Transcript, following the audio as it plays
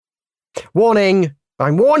Warning!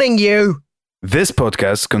 I'm warning you! This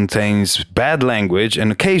podcast contains bad language and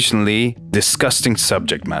occasionally disgusting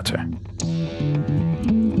subject matter.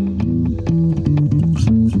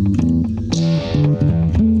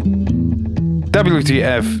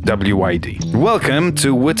 WTF WYD. Welcome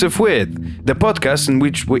to Wits of With, the podcast in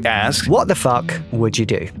which we ask, What the fuck would you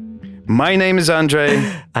do? My name is Andre.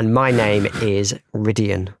 And my name is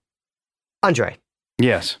Ridian. Andre,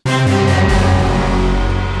 Yes.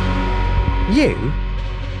 you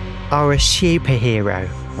are a superhero.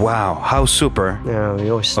 Wow, how super No,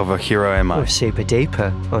 you're of a hero am I? You're super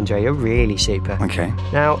duper, Andre. You're really super. Okay.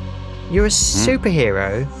 Now, you're a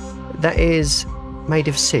superhero that is made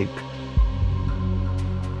of soup.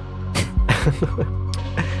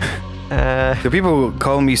 Do people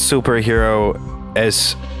call me superhero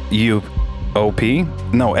S-U-O-P?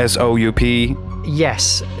 No, S-O-U-P.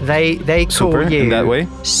 Yes, they call Super, you in that way?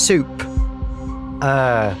 Soup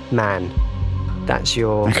Man. That's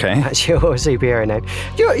your Okay. superhero name.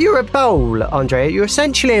 You're a bowl, Andre. You're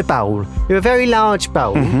essentially a bowl. You're a very large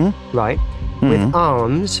bowl, right? With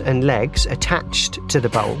arms and legs attached to the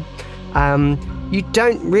bowl. You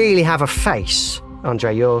don't really have a face,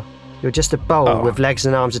 Andre. You're just a bowl with legs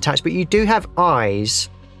and arms attached, but you do have eyes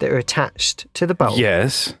that are attached to the bowl.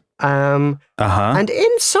 Yes. And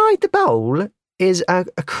inside the bowl is a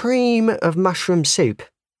cream of mushroom soup.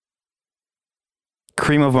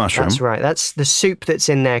 Cream of mushroom. That's right. That's the soup that's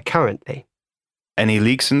in there currently. Any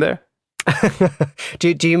leeks in there?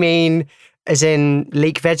 Do you mean as in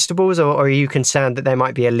leek vegetables, or are you concerned that there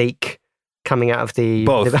might be a leak coming out of the...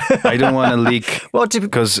 Both. I don't want to leak,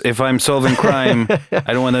 because if I'm solving crime,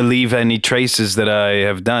 I don't want to leave any traces that I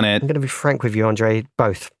have done it. I'm going to be frank with you, Andre.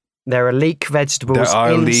 Both. There are leek vegetables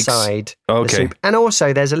inside the soup. And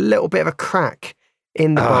also there's a little bit of a crack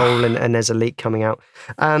in the bowl and there's a leak coming out.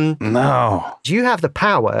 No. You have the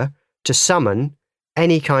power to summon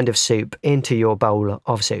any kind of soup into your bowl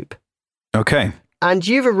of soup. Okay. And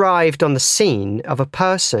you've arrived on the scene of a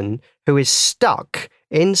person who is stuck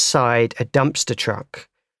inside a dumpster truck.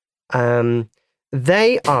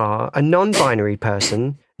 They are a non-binary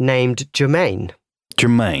person named Jermaine.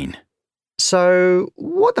 Jermaine. So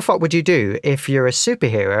what the fuck would you do if you're a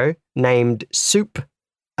superhero named Soup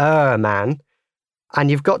Man and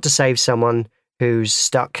you've got to save someone who's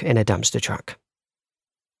stuck in a dumpster truck?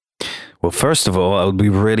 Well, first of all, I'll be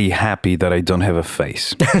really happy that I don't have a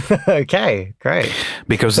face. Okay, great.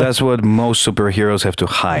 Because that's what most superheroes have to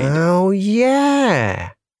hide. Oh,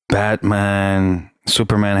 yeah. Batman,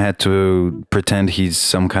 Superman had to pretend he's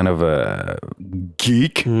some kind of a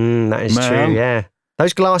geek. That is true, yeah.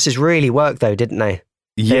 Those glasses really worked, though, didn't they?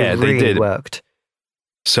 Yeah, they really did. Worked.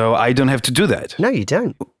 So I don't have to do that. No, you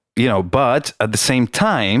don't. But at the same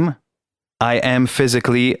time, I am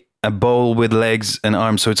physically a bowl with legs and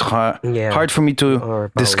arms, so it's hard for me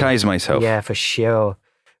to disguise myself. Yeah, for sure.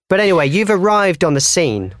 But anyway, you've arrived on the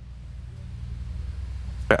scene.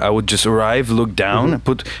 I would just arrive, look down,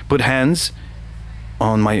 put hands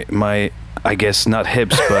on my I guess not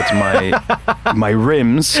hips, but my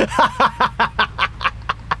rims.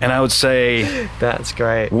 And I would say, that's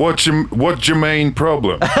great. What's your main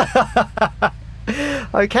problem?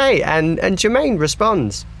 Okay, and Jermaine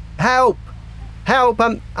responds, Help!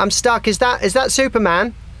 I'm stuck. Is that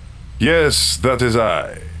Superman? Yes, that is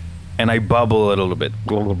I. And I bubble a little bit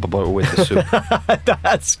with the soup.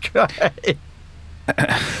 That's great.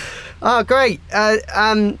 Oh, great.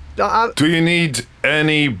 Do you need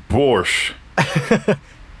any borscht?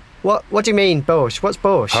 What do you mean, borscht? What's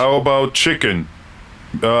borscht? How about chicken?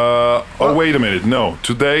 Wait a minute. No,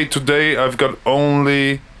 today I've got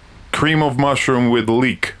only cream of mushroom with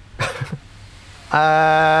leek.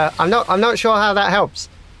 I'm not sure how that helps.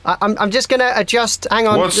 I'm just gonna adjust. Hang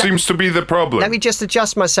on. What seems to be the problem? Let me just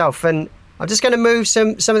adjust myself, and I'm just gonna move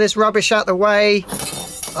some of this rubbish out the way.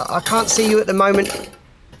 I can't see you at the moment.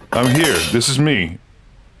 I'm here. This is me.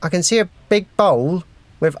 I can see a big bowl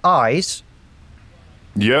with eyes.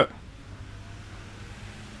 Yeah.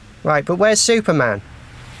 Right, but where's Superman?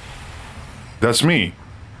 That's me.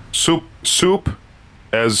 Soup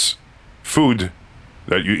as food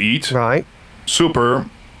that you eat. Right. Superman.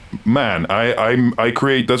 I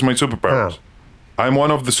create. That's my superpowers. Oh. I'm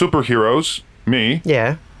one of the superheroes. Me.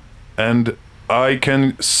 Yeah. And I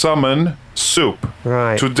can summon soup.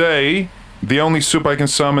 Right. Today, the only soup I can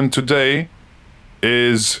summon today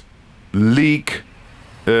is leek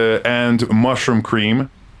and mushroom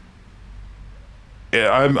cream.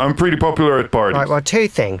 Yeah, I'm pretty popular at parties. Right, well, two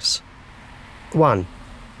things. One,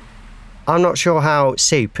 I'm not sure how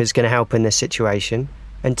soup is going to help in this situation.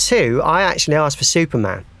 And two, I actually asked for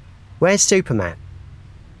Superman. Where's Superman?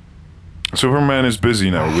 Superman is busy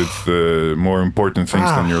now with more important things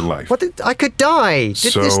than your life. I could die.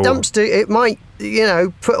 This dumpster, it might,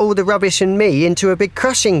 put all the rubbish and me into a big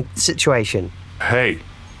crushing situation. Hey,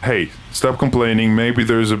 stop complaining. Maybe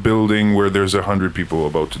there's a building where there's 100 people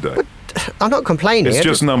about to die. But I'm not complaining. It's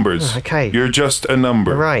just numbers. Okay. You're just a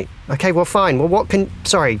number. Right. Okay, well, fine. Well,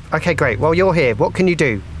 sorry. Okay, great. Well, you're here. What can you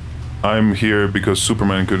do? I'm here because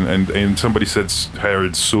Superman couldn't, and somebody said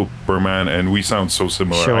Harrod's Superman, and we sound so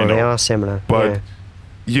similar. Sure, I know. They are similar. But,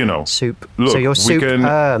 Soup. Look, so you're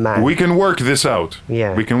man. We can work this out.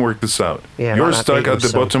 Yeah. We can work this out. Yeah, you're stuck at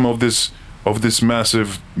the bottom of this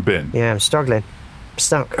massive bin. Yeah, I'm struggling. I'm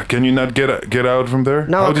stuck. Can you not get out from there?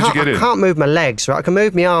 No, How did you get in? I can't move my legs, right? I can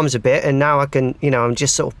move my arms a bit, and now I can, I'm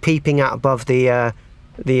just sort of peeping out above the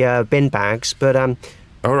bin bags, but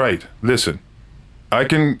All right, listen. I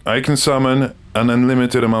can summon an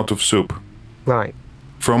unlimited amount of soup. Right.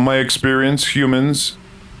 From my experience, humans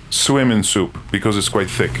swim in soup because it's quite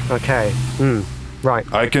thick. Okay. Right.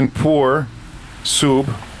 I can pour soup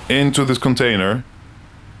into this container.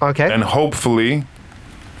 Okay. And hopefully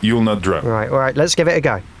you'll not drown. Right. All right. Let's give it a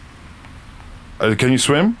go. Can you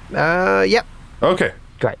swim? Yep. Okay.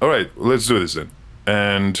 Great. All right. Let's do this then.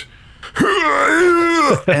 And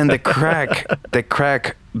the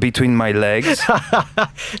crack between my legs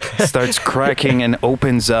starts cracking and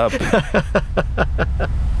opens up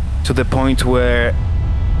to the point where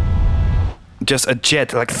just a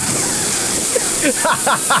jet like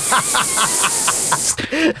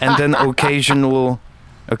and then occasional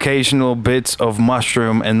bits of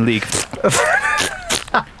mushroom and leek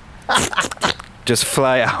just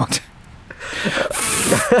fly out.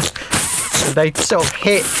 They sort of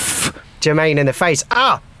hit Jermaine in the face.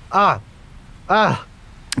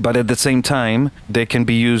 But at the same time, they can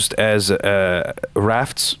be used as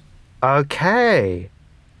rafts. Okay.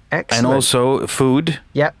 Excellent. And also food.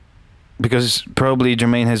 Yep. Because probably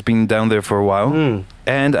Jermaine has been down there for a while.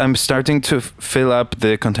 And I'm starting to fill up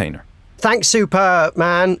the container. Thanks,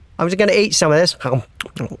 Superman. I'm just going to eat some of this.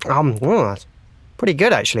 That's pretty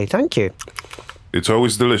good, actually. Thank you. It's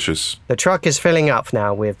always delicious. The truck is filling up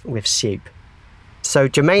now with soup. So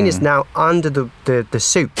Jermaine is now under the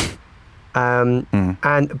soup. But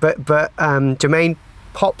Jermaine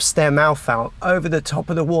pops their mouth out over the top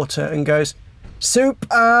of the water and goes, "Soup,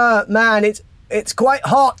 man, it's quite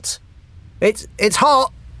hot. It's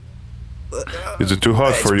hot. Is it too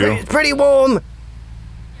hot for you? It's pretty warm.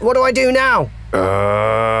 What do I do now?"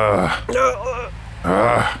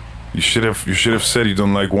 You should have said you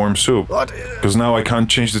don't like warm soup. What? Because now I can't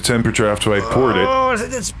change the temperature after I poured it.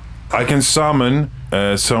 I can summon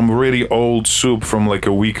some really old soup from like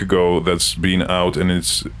a week ago that's been out and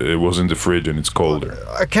it was in the fridge and it's colder.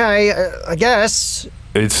 Okay, I guess.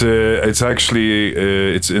 It's actually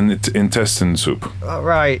intestine soup.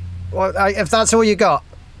 Right. Well, if that's all you got.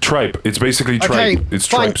 Tripe. It's basically tripe. Okay, it's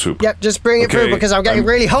fine. tripe soup. Yep, just bring it through because I'm getting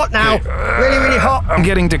really hot now. Really, really hot. I'm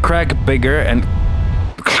getting the crack bigger and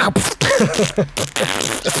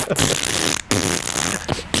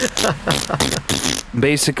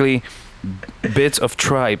basically bits of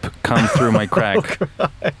tripe come through my crack.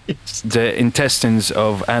 The intestines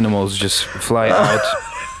of animals just fly out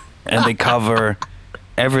and they cover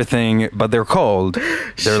everything, but they're cold.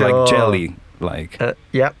 They're like jelly.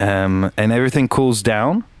 Yep. And everything cools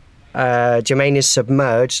down. Jermaine is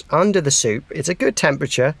submerged under the soup. It's a good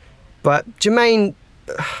temperature, but Jermaine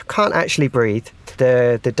can't actually breathe.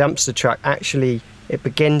 The dumpster truck actually, it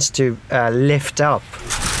begins to lift up,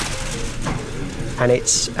 and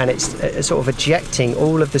it's sort of ejecting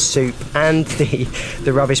all of the soup and the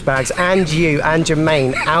rubbish bags and you and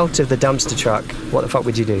Jermaine out of the dumpster truck. What the fuck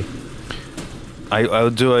would you do? I'll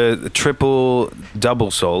do a triple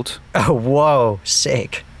double salt. Oh, whoa,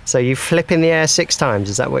 sick. So you flip in the air 6 times,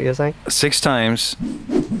 is that what you're saying? 6 times.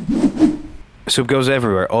 Soup goes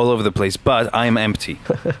everywhere, all over the place, but I'm empty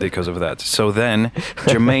because of that. So then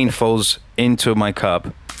Jermaine falls into my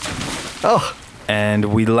cup. Oh.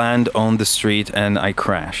 And we land on the street and I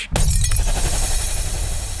crash.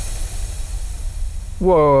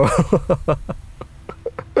 Whoa.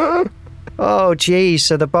 Oh, geez.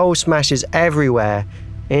 So the bowl smashes everywhere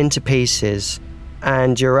into pieces.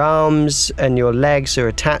 And your arms and your legs are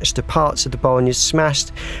attached to parts of the bowl and you're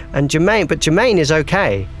smashed. And Jermaine is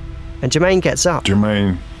okay. And Jermaine gets up.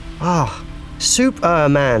 Jermaine. Oh,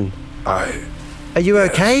 Superman. Are you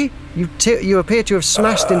okay? You appear to have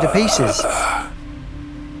smashed into pieces.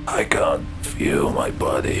 I can't feel my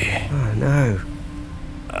body. Oh no.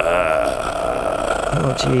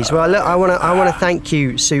 Oh jeez. Well, look, I want to thank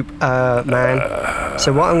you, Man.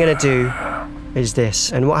 So what I'm going to do is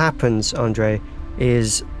this, and what happens, Andre,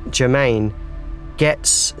 is Jermaine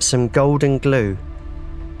gets some golden glue.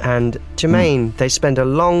 And Jermaine, they spend a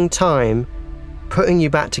long time putting you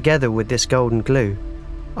back together with this golden glue.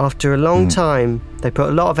 After a long time, they put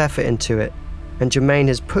a lot of effort into it. And Jermaine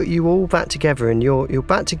has put you all back together, and you're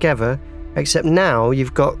back together, except now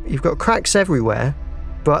you've got cracks everywhere,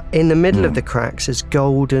 but in the middle of the cracks is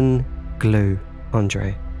golden glue,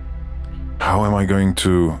 Andre. How am I going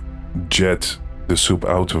to jet the soup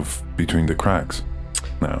out of between the cracks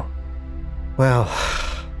now? Well,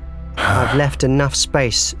 I've left enough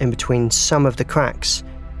space in between some of the cracks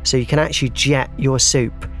so you can actually jet your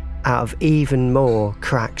soup out of even more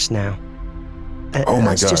cracks now. Oh my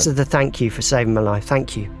That's God. just as a thank you for saving my life.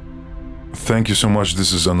 Thank you. Thank you so much.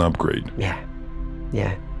 This is an upgrade. Yeah.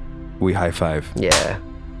 Yeah. We high five. Yeah.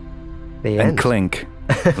 The And end. clink.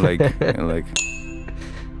 Like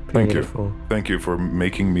Thank Beautiful. you. Thank you for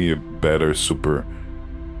making me a better superhero.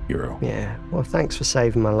 Yeah. Well, thanks for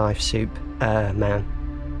saving my life, Soup. Man.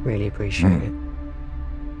 Really appreciate it.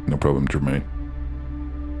 No problem, Jermaine.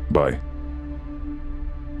 Bye.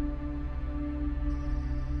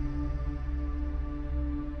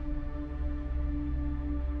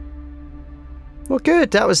 Well,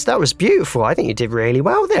 good. That was beautiful. I think you did really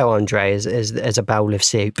well there, Andre, as a bowl of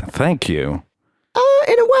soup. thank you.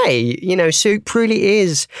 In a way, you know, Soup really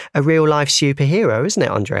is a real life superhero, isn't it,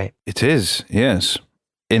 Andre? It is, yes.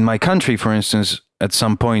 In my country, for instance, at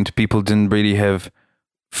some point people didn't really have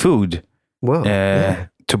food Whoa. Yeah.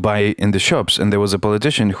 to buy in the shops, and there was a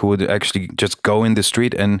politician who would actually just go in the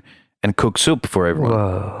street and cook soup for everyone.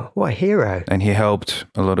 Whoa. What a hero. And he helped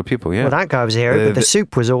a lot of people, yeah. Well, that guy was a hero, but the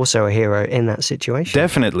soup was also a hero in that situation.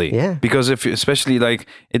 Definitely. Yeah. Because especially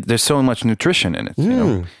there's so much nutrition in it, you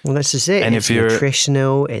know. Well, this is it. And It's if you're-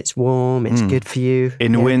 nutritional, it's warm, it's good for you.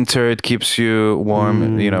 In winter, it keeps you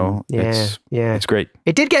warm, you know. Yeah, It's great.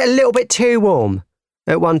 It did get a little bit too warm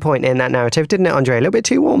at one point in that narrative, didn't it, Andre? A little bit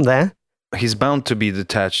too warm there. He's bound to be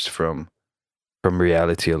detached from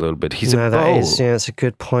reality a little bit. He's No, a that bowl. is, yeah, that's a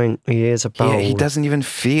good point. He is a bowl. Yeah, he doesn't even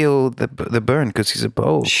feel the burn because he's a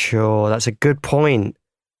bowl. Sure, that's a good point.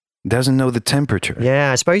 Doesn't know the temperature.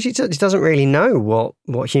 Yeah, I suppose he doesn't really know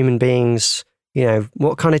what human beings, you know,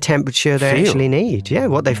 what kind of temperature they Feel. actually need. Yeah,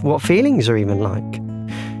 what feelings are even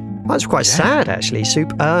like. That's quite sad, actually.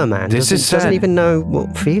 Soup man This is doesn't sad. even know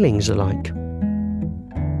what feelings are like.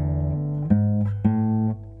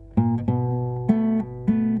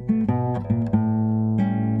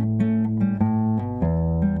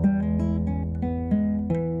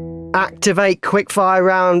 Activate quickfire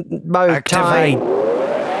round mode Activate. time.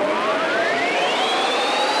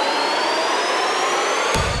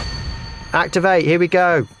 Activate, here we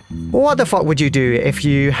go. What the fuck would you do if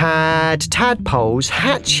you had tadpoles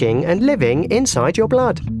hatching and living inside your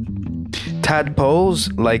blood? Tadpoles,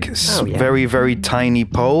 like Oh, yeah. very, very tiny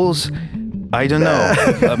poles. I don't know.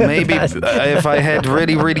 Maybe if I had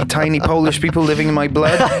really, really tiny Polish people living in my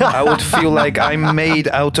blood, I would feel like I'm made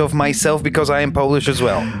out of myself because I am Polish as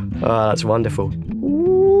well. Oh, that's wonderful.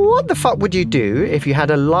 What the fuck would you do if you had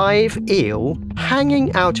a live eel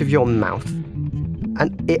hanging out of your mouth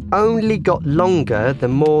and it only got longer the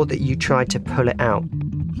more that you tried to pull it out?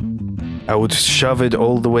 I would shove it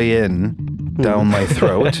all the way in, down my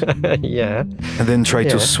throat, Yeah, and then try Yeah.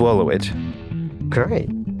 to swallow it. great.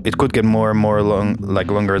 It could get more and more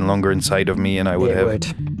longer and longer inside of me, and I would It have. would.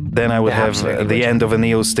 Then I would It have absolutely the would. end of a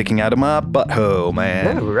nail sticking out of my butthole,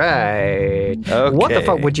 man. All right. What the Okay.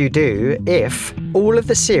 fuck would you do if all of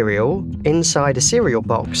the cereal inside a cereal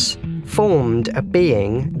box formed a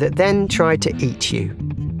being that then tried to eat you?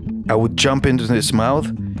 I would jump into his mouth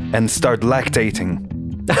and start lactating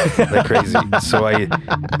like crazy. So I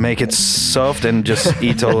make it soft and just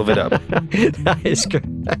eat all of it up. That is great.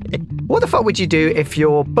 What the fuck would you do if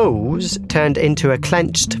your balls turned into a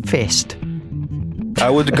clenched fist? I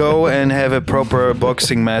would go and have a proper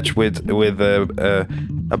boxing match with a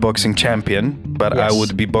boxing champion, but I Yes.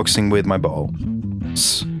 would be boxing with my ball.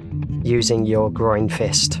 Using your groin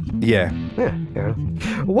fist. Yeah. Yeah, fair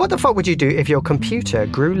enough. What the fuck would you do if your computer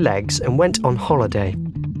grew legs and went on holiday?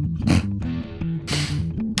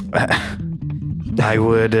 I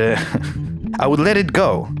would let it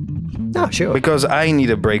go Oh, sure. because I need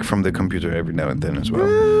a break from the computer every now and then as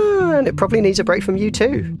well. And it probably needs a break from you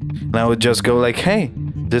too. And I would just go like, hey,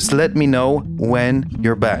 just let me know when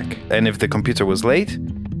you're back. And if the computer was late,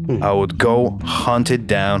 I would go hunt it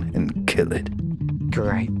down and kill it.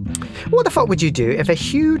 Great. What the fuck would you do if a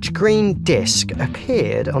huge green disc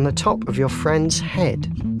appeared on the top of your friend's head?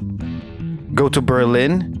 Go to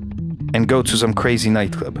Berlin and go to some crazy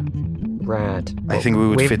nightclub. Rad. I think we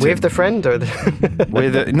would fit in. With the friend or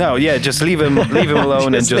just leave him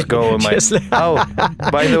alone and just go on my. Oh,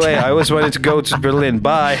 by the way, I always wanted to go to Berlin.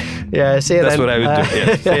 Bye. Yeah, see you That's then. what I would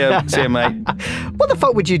do. Yeah. See ya, mate. What the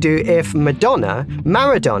fuck would you do if Madonna,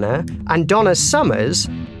 Maradona, and Donna Summers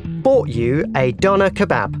bought you a doner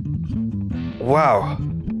kebab? Wow.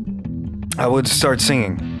 I would start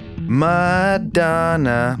singing.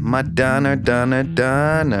 Madonna, Madonna, Donna,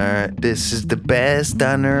 Donna. This is the best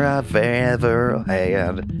doner I've ever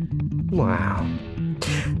had. Wow.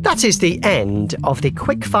 That is the end of the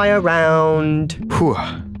quickfire round. Whew.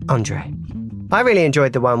 Andre, I really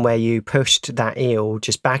enjoyed the one where you pushed that eel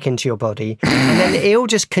just back into your body, and then the eel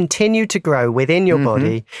just continued to grow within your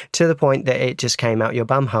body to the point that it just came out your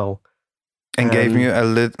bum hole. And gave me a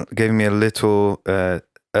little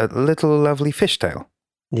lovely fishtail.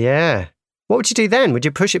 Yeah. What would you do then? Would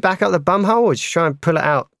you push it back out the bum hole, or would you try and pull it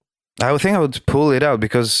out? I would think I would pull it out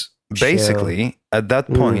because basically at that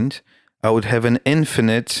point I would have an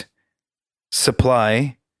infinite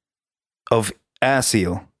supply of ass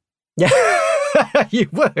eel. Yeah, you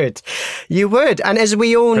would. And as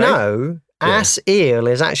we all know, ass eel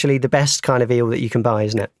is actually the best kind of eel that you can buy,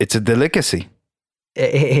 isn't it? It's a delicacy.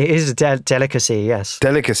 It is a delicacy, yes.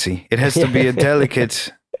 Delicacy. It has to be a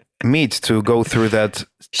delicate meat to go through that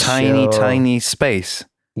tiny space.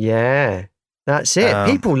 Yeah, that's it.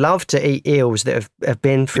 People love to eat eels that have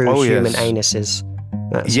been through human anuses.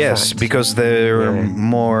 That's a fact. Because they're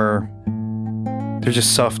they're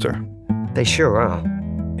just softer. They sure are.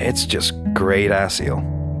 It's just great ass eel.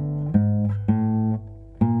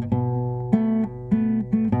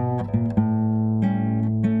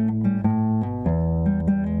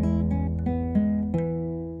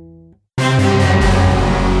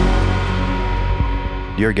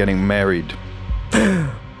 You're getting married.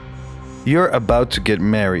 You're about to get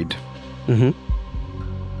married. Mm-hmm.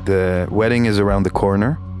 The wedding is around the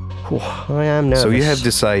corner. I am nervous. So you have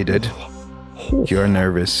decided you're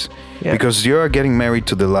nervous because you're getting married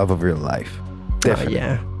to the love of your life. Definitely.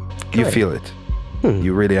 Yeah. You feel it.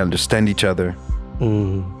 You really understand each other.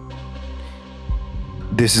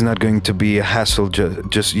 This is not going to be a hassle.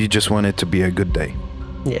 You just want it to be a good day.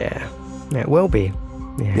 Yeah. It will be.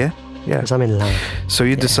 Yeah. Because I'm in love. So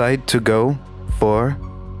you decide to go for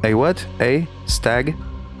a what? A stag?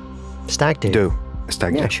 Stag do. A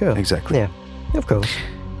stag do. Yeah, sure. Exactly. Yeah, of course.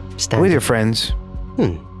 Stag with your friends.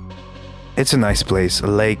 It's a nice place. A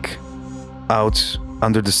lake out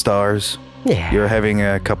under the stars. Yeah. You're having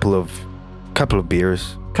a couple of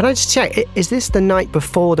beers. Can I just check? Is this the night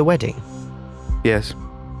before the wedding? Yes.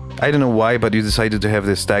 I don't know why, but you decided to have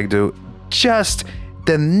this stag do just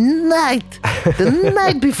the night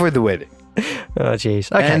before the wedding. Oh,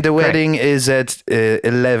 jeez. Okay, and the wedding is at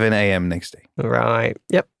 11 a.m. next day. Right.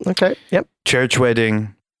 Yep. Okay. Yep. Church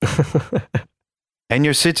wedding. And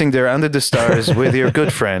you're sitting there under the stars with your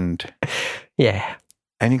good friend. Yeah.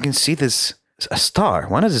 And you can see a star.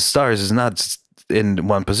 One of the stars is not in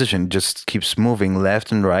one position, just keeps moving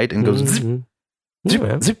left and right and goes zip,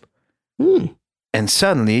 zip, zip. And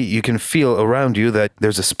suddenly you can feel around you that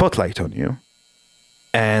there's a spotlight on you.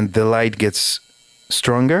 And the light gets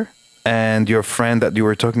stronger, and your friend that you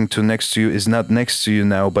were talking to next to you is not next to you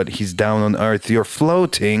now, but he's down on Earth. You're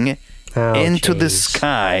floating into the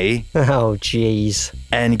sky. Oh, jeez.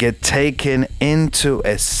 And get taken into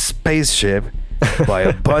a spaceship by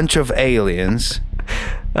a bunch of aliens.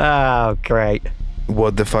 Oh, great.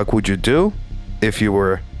 What the fuck would you do if you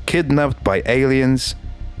were kidnapped by aliens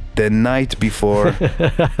the night before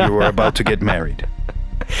you were about to get married?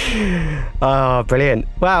 Oh, brilliant.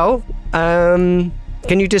 Well, can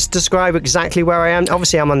you just describe exactly where I am?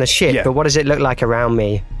 Obviously, I'm on the ship, but what does it look like around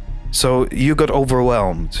me? So you got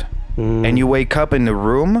overwhelmed and you wake up in the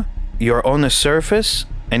room, you're on a surface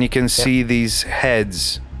and you can see these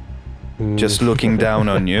heads just looking down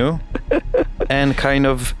on you and kind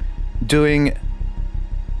of doing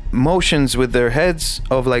motions with their heads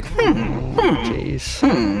of like, jeez.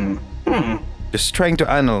 Just trying to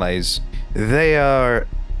analyze. They are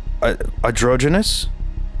androgynous,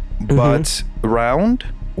 but round,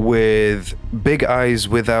 with big eyes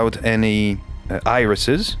without any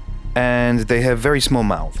irises, and they have very small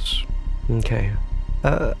mouths. Okay.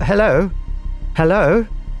 Hello? Hello?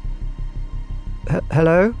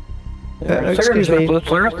 Hello? Excuse me.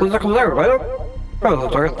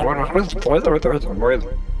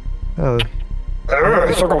 Oh.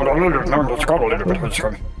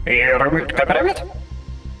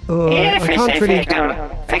 I can't really...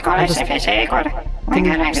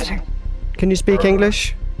 Can you speak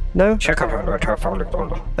English? No?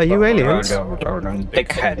 Are you aliens?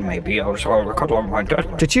 Dickhead, maybe.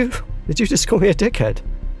 Did you just call me a dickhead?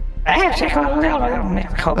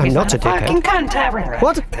 I'm not a dickhead.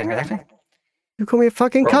 What? You call me a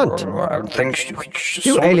fucking cunt?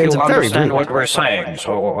 You aliens are very understand rude. what we're saying,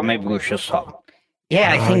 so maybe we should stop.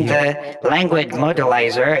 Yeah, I think the language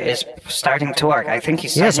modelizer is starting to work. I think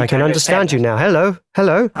he's Yes, I can understand you now. Hello?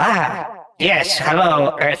 Yes,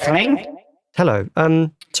 hello, Earthling. Hello.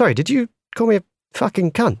 Sorry, did you call me a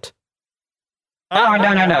fucking cunt? Oh,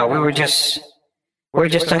 no. We're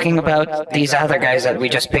just talking about these other guys that we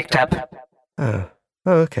just picked up. Oh,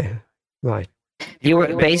 okay. Right. You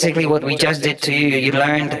were basically what we just did to you.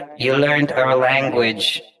 You learned our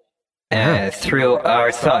language through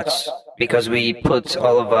our thoughts because we put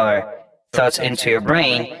all of our thoughts into your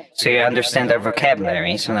brain, so you understand our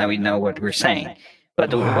vocabulary. So now we know what we're saying.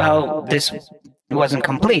 But well, this wasn't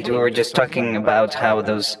complete. We were just talking about how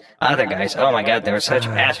those other guys. Oh my God, they were such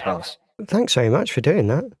assholes. Thanks very much for doing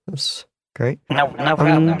that. That's great. No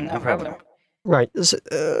problem. No problem. Right. So,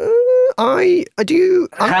 how do you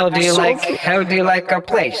like our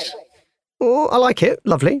place? Oh, I like it.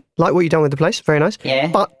 Lovely. Like what you've done with the place. Very nice. Yeah.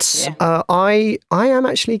 But I am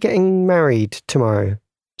actually getting married tomorrow.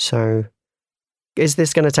 So, is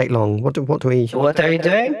this going to take long? What are you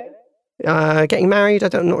doing? Getting married.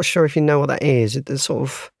 I'm not sure if you know what that is. It's sort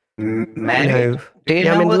of married. Do you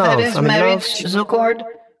know I'm in what love. that is? I'm in Married, love. Zucord?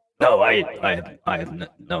 No, I have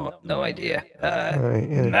no idea. Right,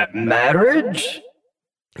 yeah. Marriage?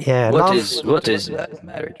 Yeah. What love. is that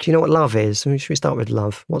marriage? Do you know what love is? Should we start with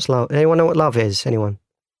love? What's love? Anyone know what love is? Anyone?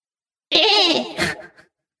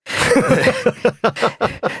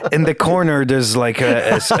 In the corner, there's like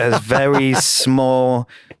a very small,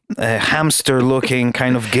 hamster-looking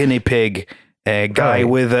kind of guinea pig guy Right.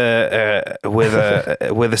 with a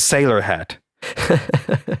sailor hat,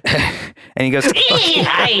 and he goes.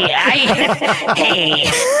 Hey,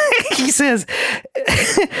 He says,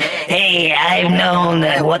 hey, I've known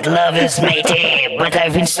what love is, matey, but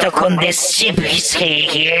I've been stuck on this ship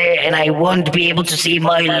here, and I won't be able to see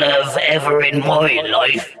my love ever in my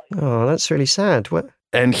life. Oh, that's really sad. What?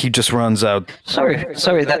 and he just runs out. Sorry,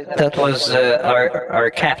 that was our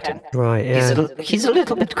captain. Right. Yeah. He's a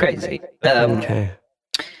little bit crazy. Okay.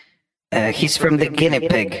 He's from the guinea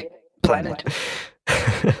pig planet.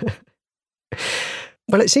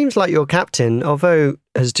 Well, it seems like your captain, although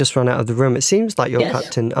has just run out of the room, it seems like your Yes.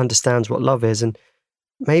 captain understands what love is, and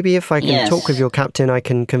maybe if I can talk with your captain, I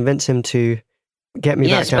can convince him to get me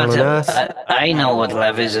back down on Earth. I know what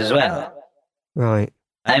love is as well. Right.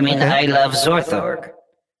 I mean, Okay. I love Zorthorg.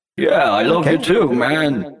 Yeah, I love Okay. you too,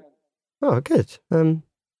 man. Oh, good.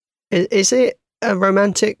 Is it a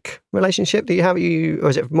romantic relationship that you have, or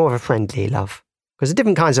is it more of a friendly love? Because there's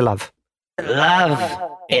different kinds of love. Love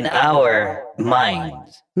in our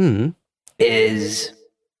minds is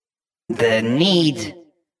the need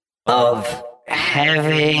of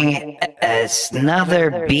having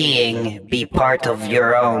another being be part of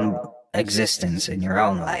your own existence in your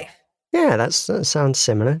own life. Yeah, that sounds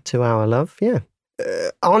similar to our love. Yeah.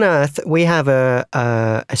 On Earth, we have a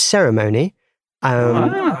ceremony,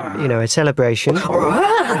 a celebration.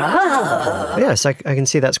 Yes, I can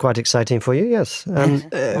see that's quite exciting for you. Yes,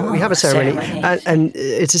 we have a ceremony, and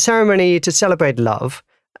it's a ceremony to celebrate love.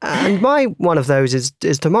 And one of those is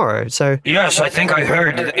tomorrow. So Yes, I think I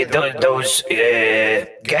heard those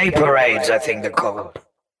gay parades, I think they're called.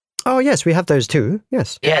 oh yes, we have those too.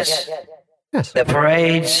 Yes, Yes, yes. the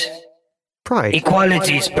parades, Pride.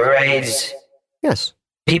 equalities parades, Yes,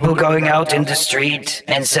 people going out in the street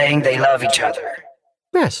and saying they love each other.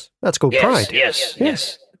 yes. That's called Yes, pride.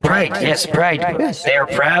 yes. Pride, yes, pride. Yes. They are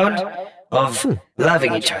proud of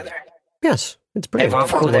loving each other. Yes, it's brilliant. Of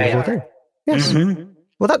course It's a they wonderful are. thing. Yes.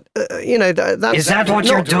 Well, that's Is that what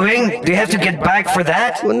you're doing? Do you have to get back for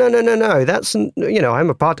that? Well, no. That's I'm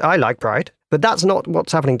a part. I like Pride, but that's not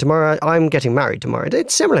what's happening tomorrow. I'm getting married tomorrow.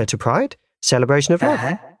 It's similar to Pride, celebration of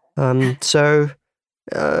love. So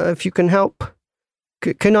if you can help,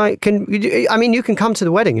 you can come to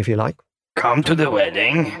the wedding if you like. Come to the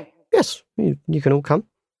wedding. Yes, you can all come.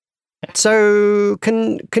 So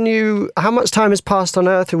can you? How much time has passed on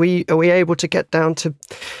Earth? Are we able to get down to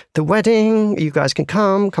the wedding? You guys can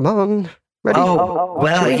come. Come on. Ready? Oh,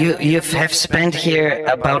 well, you have spent here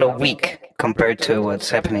about a week compared to what's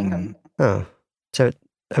happening on... Oh, so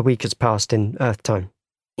a week has passed in Earth time.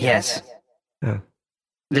 Yes. Oh.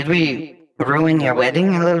 Did we ruin your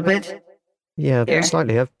wedding a little bit? Yeah, Here?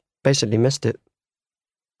 slightly. I've basically missed it.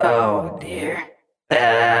 Oh, dear.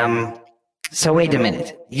 So wait a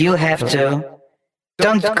minute. You have to...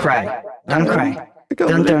 Don't cry. Don't cry.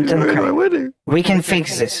 Don't cry. wedding. We can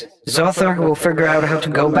fix this. Zothor will figure out how to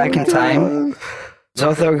go back in time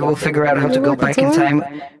Zothar will figure out how to go back in time.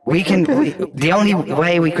 The only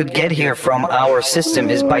way we could get here from our system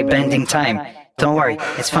is by bending time. Don't worry,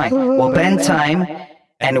 it's fine. We'll bend time,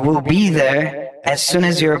 and we'll be there as soon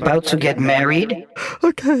as you're about to get married.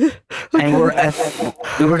 Okay. And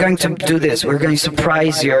we're going to do this. We're going to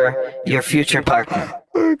surprise your future partner.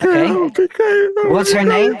 Okay? What's her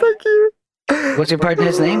name? Thank you. What's your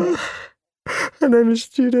partner's name? Her name is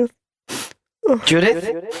Judith.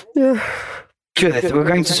 Judith? Yeah. Judith. We're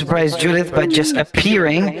going to surprise Judith by just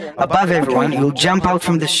appearing above everyone. You'll jump out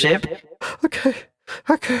from the ship. Okay.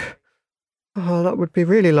 Oh, that would be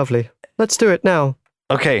really lovely. Let's do it now.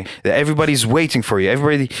 Okay, everybody's waiting for you.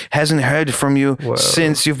 Everybody hasn't heard from you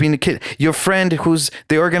since you've been a kid. Your friend, who's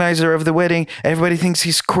the organizer of the wedding, everybody thinks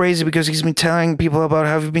he's crazy because he's been telling people about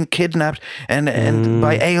how you've been kidnapped and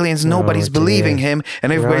by aliens. Nobody's believing him,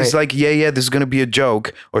 and everybody's like, yeah, this is gonna be a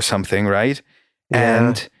joke or something, right? Yeah.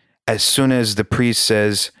 And as soon as the priest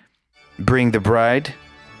says, "Bring the bride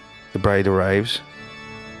arrives."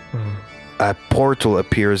 A portal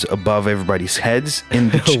appears above everybody's heads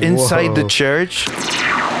inside the church.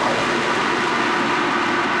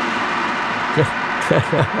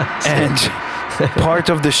 And part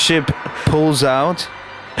of the ship pulls out.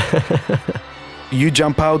 You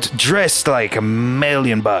jump out dressed like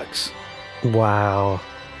 $1,000,000. Wow.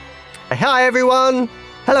 Hi, everyone.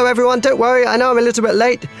 Hello, everyone. Don't worry. I know I'm a little bit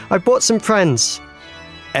late. I brought some friends.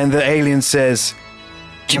 And the alien says,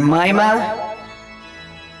 Jemima?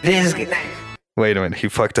 This... Wait a minute, he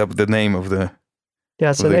fucked up the name of the...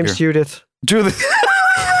 Yeah, so her name's Judith. Judith.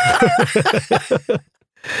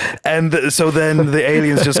 And so then the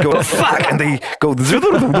aliens just go, fuck, and they go,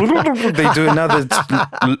 they do another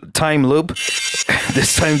time loop.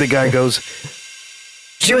 This time the guy goes,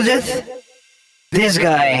 Judith, this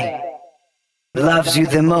guy loves you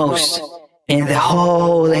the most in the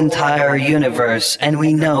whole entire universe, and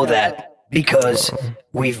we know that because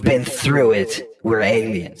we've been through it. We're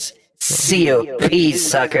aliens. See you, peace,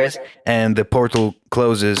 suckers. And the portal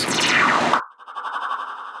closes,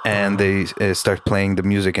 and they start playing the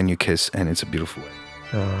music, and you kiss, and it's a beautiful way.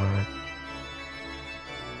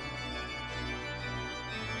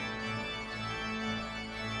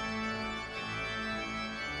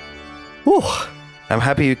 I'm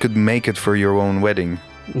happy you could make it for your own wedding.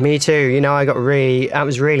 Me too. You know, I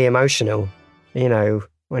was really emotional. You know,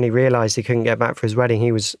 when he realized he couldn't get back for his wedding,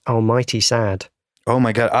 he was almighty sad. Oh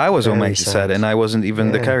my God, I was Very almighty sad, and I wasn't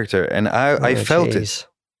even the character, and I felt it.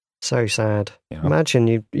 So sad. Yeah. Imagine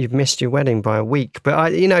you've missed your wedding by a week, but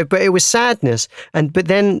but it was sadness, but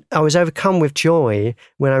then I was overcome with joy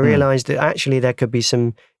when I realized that actually there could be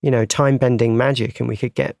some, time bending magic, and we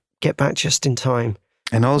could get back just in time.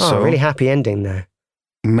 And also, really happy ending there.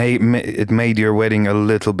 It made your wedding a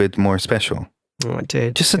little bit more special. Oh, it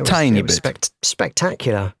did. Just a tiny bit.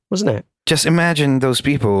 Spectacular, wasn't it? Just imagine those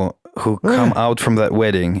people who come out from that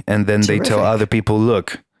wedding and then they tell other people,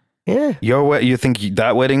 look, you think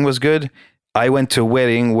that wedding was good? I went to a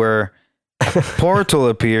wedding where a portal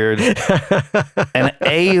appeared, an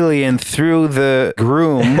alien threw the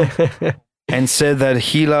groom and said that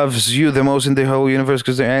he loves you the most in the whole universe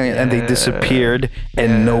because they're alien, and they disappeared,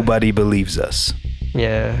 and nobody believes us.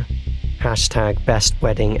 Yeah. # best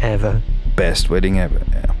wedding ever. Best wedding ever.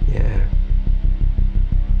 Yeah.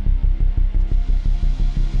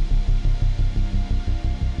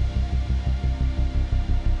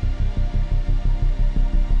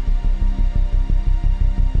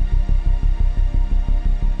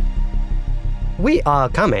 We are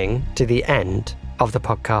coming to the end of the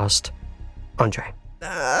podcast. Andre,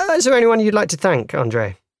 is there anyone you'd like to thank,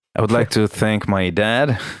 Andre? I would like to thank my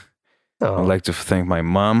dad. Oh. I would like to thank my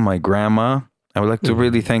mom, my grandma. I would like to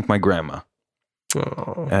really thank my grandma.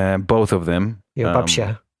 Oh. Both of them. Your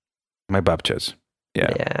babcia. My babcias.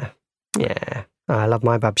 Yeah. Yeah. Oh, I love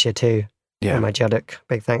my babcia too. Yeah. And my Juduk.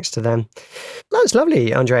 Big thanks to them. That's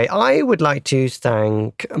lovely, Andre. I would like to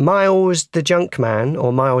thank Miles the Junkman,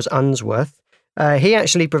 or Miles Unsworth. He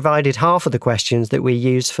actually provided half of the questions that we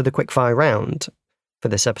used for the quickfire round for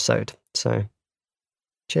this episode. So,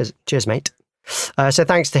 cheers, mate. So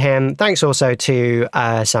thanks to him. Thanks also to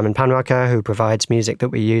Simon Panrucker, who provides music that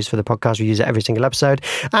we use for the podcast. We use it every single episode.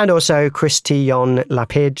 And also Christian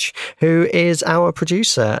Lapidge, who is our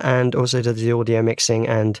producer and also does the audio mixing.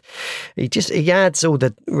 And he adds all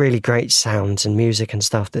the really great sounds and music and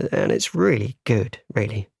stuff. And it's really good,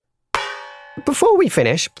 really. Before we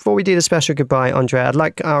do the special goodbye, Andre, I'd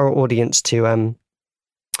like our audience to,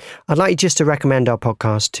 I'd like you just to recommend our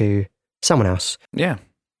podcast to someone else. Yeah.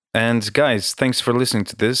 And guys, thanks for listening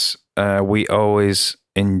to this. We always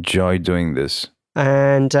enjoy doing this.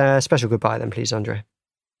 And special goodbye then, please, Andre.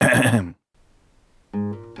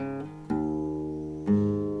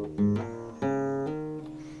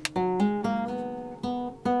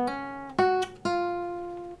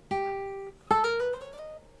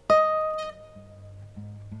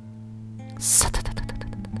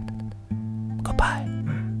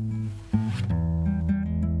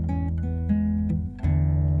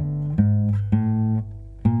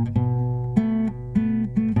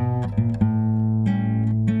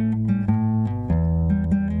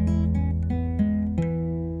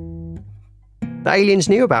 The aliens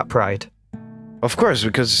knew about Pride. Of course,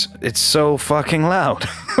 because it's so fucking loud.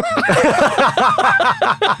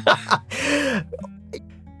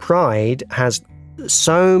 Pride has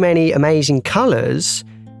so many amazing colours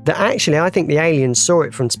that actually I think the aliens saw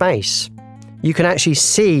it from space. You can actually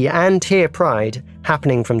see and hear Pride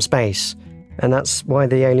happening from space. And that's why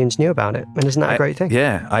the aliens knew about it. And isn't that a great thing?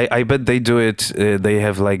 Yeah, I bet they do it.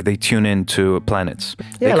 They tune into planets.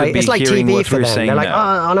 Yeah, they it's like TV for them. They're like,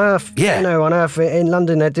 on Earth, yeah. On Earth in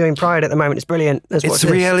London, they're doing Pride at the moment. It's brilliant. It's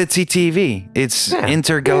reality TV. It's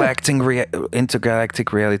intergalactic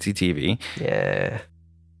reality TV. Yeah.